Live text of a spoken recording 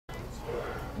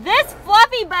This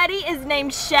fluffy buddy is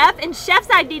named Chef, and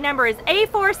Chef's ID number is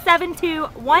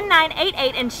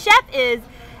A4721988, and Chef is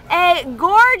a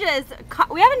gorgeous,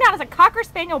 we have him down as a Cocker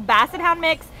Spaniel Basset Hound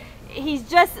mix. He's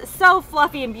just so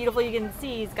fluffy and beautiful. You can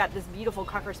see he's got this beautiful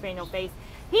Cocker Spaniel face.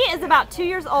 He is about 2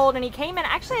 years old, and he came in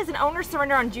actually as an owner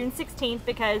surrender on June 16th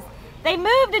because they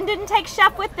moved and didn't take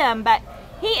Chef with them, but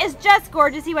he is just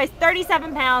gorgeous. He weighs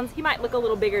 37 pounds. He might look a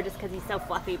little bigger just because he's so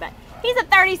fluffy, but he's a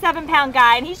 37-pound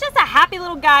guy, and he's just a happy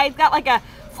little guy. He's got like a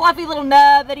fluffy little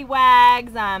nub that he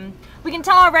wags. We can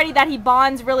tell already that he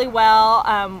bonds really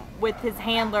well with his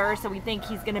handler, so we think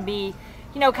he's going to be,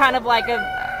 you know, kind of like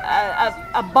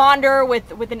a bonder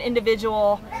with an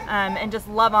individual and just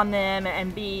love on them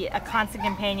and be a constant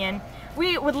companion.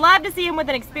 We would love to see him with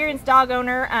an experienced dog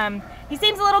owner. He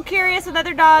seems a little curious with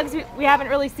other dogs. We haven't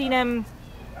really seen him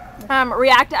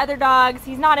react to other dogs.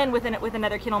 He's not in with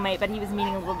another kennel mate, but he was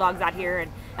meeting little dogs out here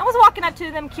and was walking up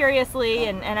to them curiously,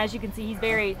 and as you can see, he's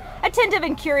very attentive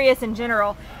and curious in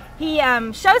general. He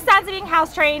shows signs of being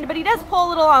house trained, but he does pull a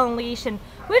little on a leash, and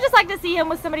we'd just like to see him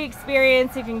with somebody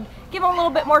experienced who can give him a little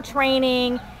bit more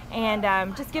training and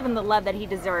just give him the love that he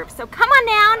deserves. So come on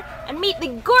down and meet the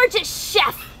gorgeous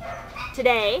Chef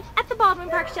today at the Baldwin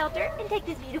Park Shelter and take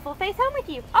this beautiful face home with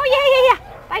you. Oh yeah.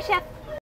 Bye, Chef.